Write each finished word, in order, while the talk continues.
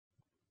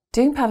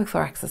Doing pelvic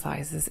floor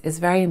exercises is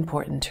very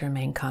important to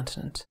remain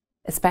continent,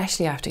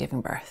 especially after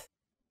giving birth.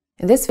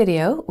 In this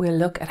video, we'll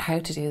look at how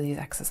to do these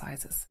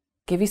exercises,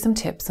 give you some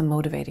tips on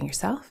motivating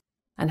yourself,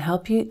 and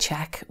help you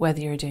check whether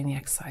you're doing the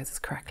exercises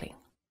correctly.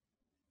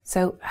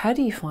 So, how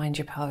do you find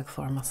your pelvic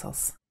floor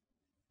muscles?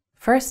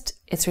 First,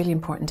 it's really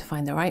important to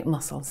find the right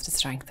muscles to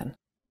strengthen.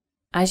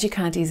 As you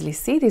can't easily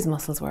see these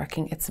muscles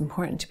working, it's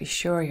important to be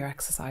sure you're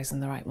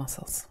exercising the right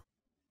muscles.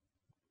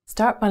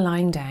 Start by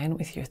lying down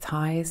with your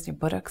thighs, your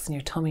buttocks and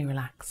your tummy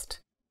relaxed.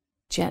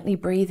 Gently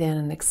breathe in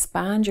and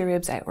expand your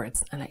ribs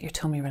outwards and let your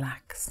tummy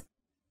relax.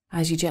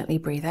 As you gently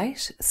breathe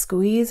out,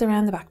 squeeze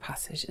around the back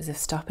passage as if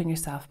stopping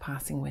yourself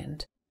passing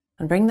wind,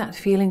 and bring that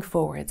feeling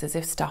forwards as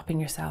if stopping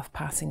yourself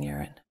passing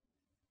urine.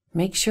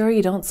 Make sure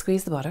you don't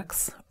squeeze the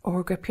buttocks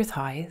or grip your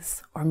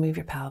thighs or move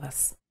your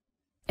pelvis.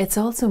 It's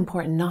also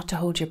important not to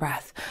hold your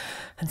breath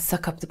and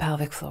suck up the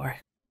pelvic floor.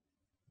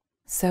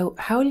 So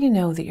how will you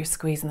know that you're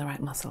squeezing the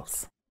right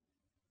muscles?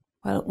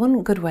 Well,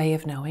 one good way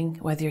of knowing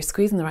whether you're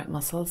squeezing the right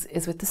muscles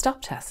is with the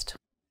stop test.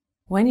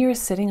 When you're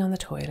sitting on the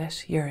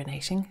toilet,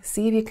 urinating,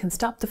 see if you can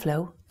stop the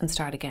flow and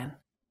start again.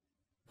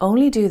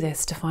 Only do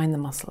this to find the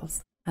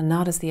muscles and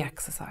not as the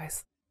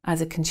exercise,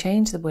 as it can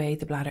change the way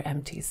the bladder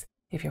empties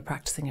if you're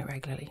practicing it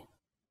regularly.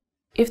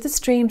 If the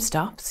stream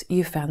stops,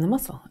 you've found the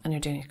muscle and you're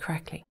doing it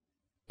correctly.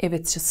 If it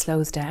just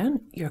slows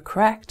down, you're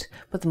correct,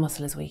 but the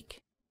muscle is weak.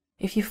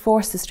 If you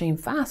force the stream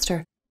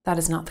faster, that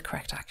is not the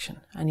correct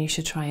action, and you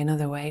should try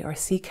another way or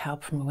seek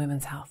help from a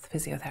women's health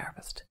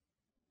physiotherapist.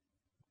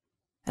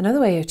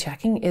 Another way of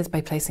checking is by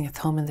placing a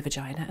thumb in the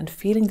vagina and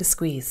feeling the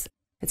squeeze,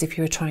 as if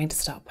you were trying to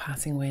stop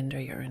passing wind or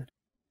urine.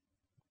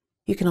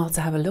 You can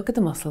also have a look at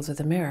the muscles with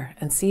a mirror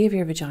and see if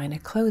your vagina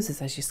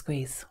closes as you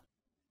squeeze.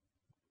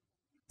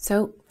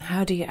 So,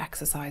 how do you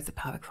exercise the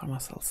pelvic floor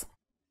muscles?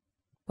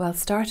 Well,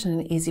 start in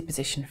an easy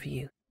position for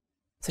you,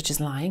 such as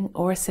lying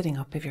or sitting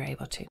up if you're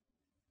able to.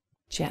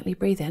 Gently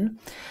breathe in,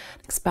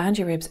 expand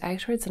your ribs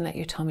outwards and let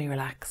your tummy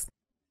relax.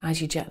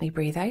 As you gently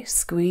breathe out,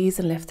 squeeze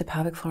and lift the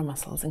pelvic floor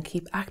muscles and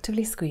keep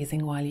actively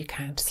squeezing while you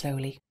count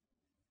slowly.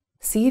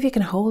 See if you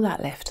can hold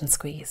that lift and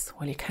squeeze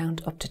while you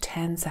count up to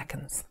 10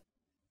 seconds.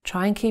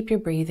 Try and keep your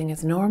breathing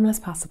as normal as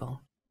possible.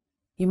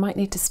 You might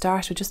need to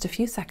start with just a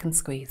few seconds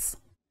squeeze.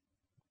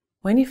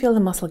 When you feel the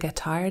muscle get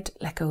tired,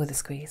 let go of the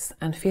squeeze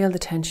and feel the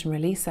tension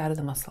release out of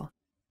the muscle.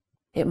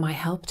 It might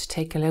help to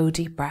take a low,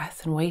 deep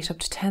breath and wait up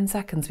to 10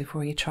 seconds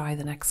before you try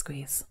the next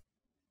squeeze.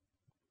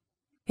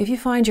 If you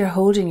find you're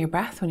holding your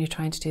breath when you're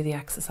trying to do the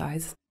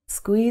exercise,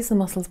 squeeze the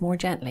muscles more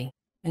gently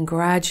and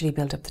gradually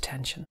build up the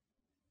tension.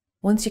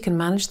 Once you can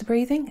manage the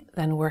breathing,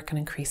 then work on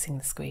increasing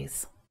the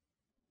squeeze.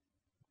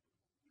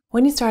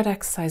 When you start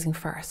exercising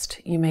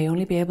first, you may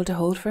only be able to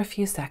hold for a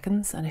few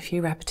seconds and a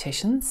few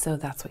repetitions, so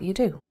that's what you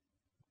do.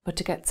 But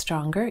to get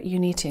stronger, you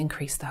need to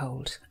increase the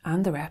hold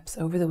and the reps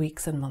over the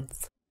weeks and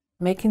months,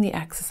 making the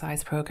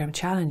exercise program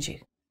challenge you.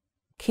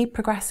 Keep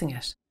progressing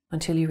it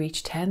until you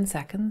reach 10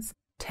 seconds,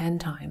 10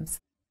 times,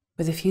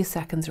 with a few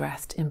seconds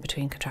rest in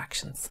between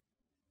contractions.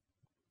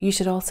 You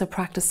should also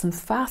practice some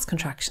fast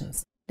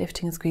contractions,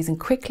 lifting and squeezing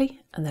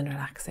quickly and then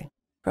relaxing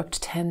for up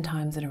to 10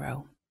 times in a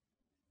row.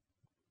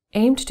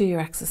 Aim to do your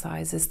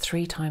exercises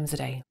 3 times a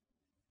day.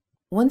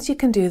 Once you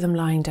can do them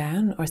lying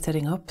down or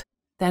sitting up,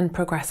 then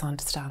progress on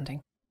to standing.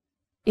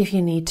 If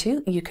you need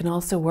to, you can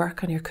also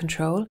work on your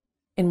control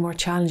in more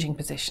challenging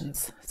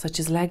positions, such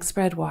as legs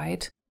spread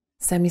wide,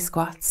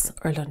 semi-squats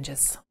or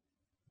lunges.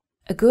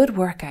 A good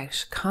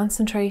workout,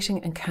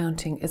 concentrating and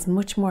counting is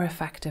much more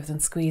effective than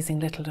squeezing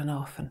little and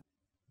often,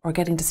 or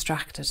getting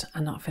distracted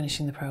and not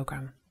finishing the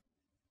program.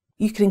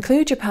 You can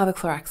include your pelvic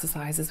floor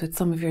exercises with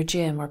some of your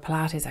gym or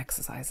Pilates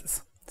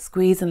exercises.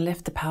 Squeeze and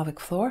lift the pelvic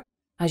floor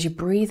as you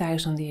breathe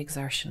out on the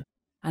exertion,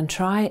 and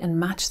try and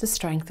match the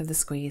strength of the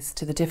squeeze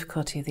to the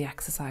difficulty of the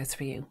exercise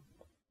for you.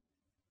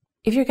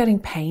 If you're getting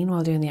pain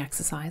while doing the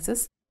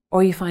exercises,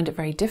 or you find it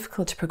very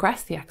difficult to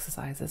progress the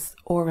exercises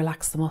or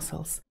relax the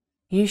muscles,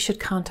 you should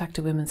contact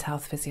a women's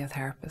health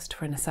physiotherapist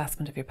for an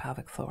assessment of your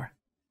pelvic floor.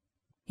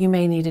 You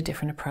may need a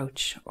different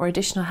approach or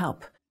additional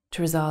help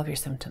to resolve your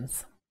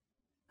symptoms.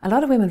 A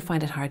lot of women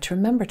find it hard to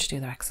remember to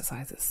do their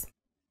exercises.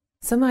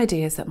 Some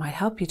ideas that might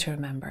help you to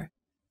remember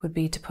would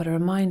be to put a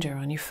reminder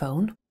on your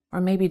phone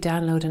or maybe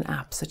download an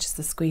app such as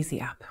the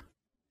Squeezy app.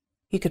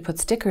 You could put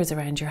stickers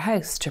around your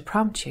house to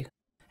prompt you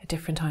at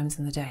different times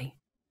in the day.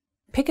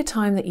 Pick a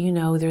time that you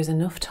know there's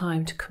enough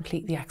time to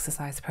complete the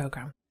exercise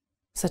program,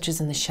 such as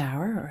in the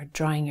shower or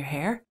drying your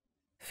hair,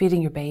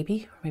 feeding your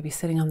baby, or maybe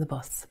sitting on the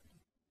bus.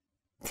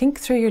 Think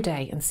through your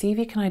day and see if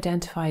you can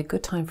identify a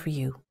good time for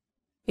you.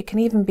 It can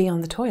even be on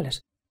the toilet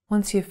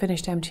once you've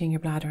finished emptying your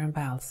bladder and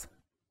bowels.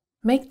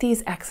 Make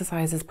these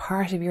exercises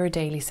part of your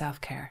daily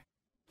self-care.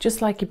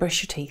 Just like you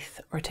brush your teeth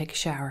or take a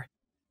shower,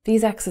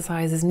 these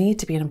exercises need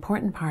to be an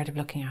important part of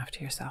looking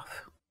after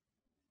yourself.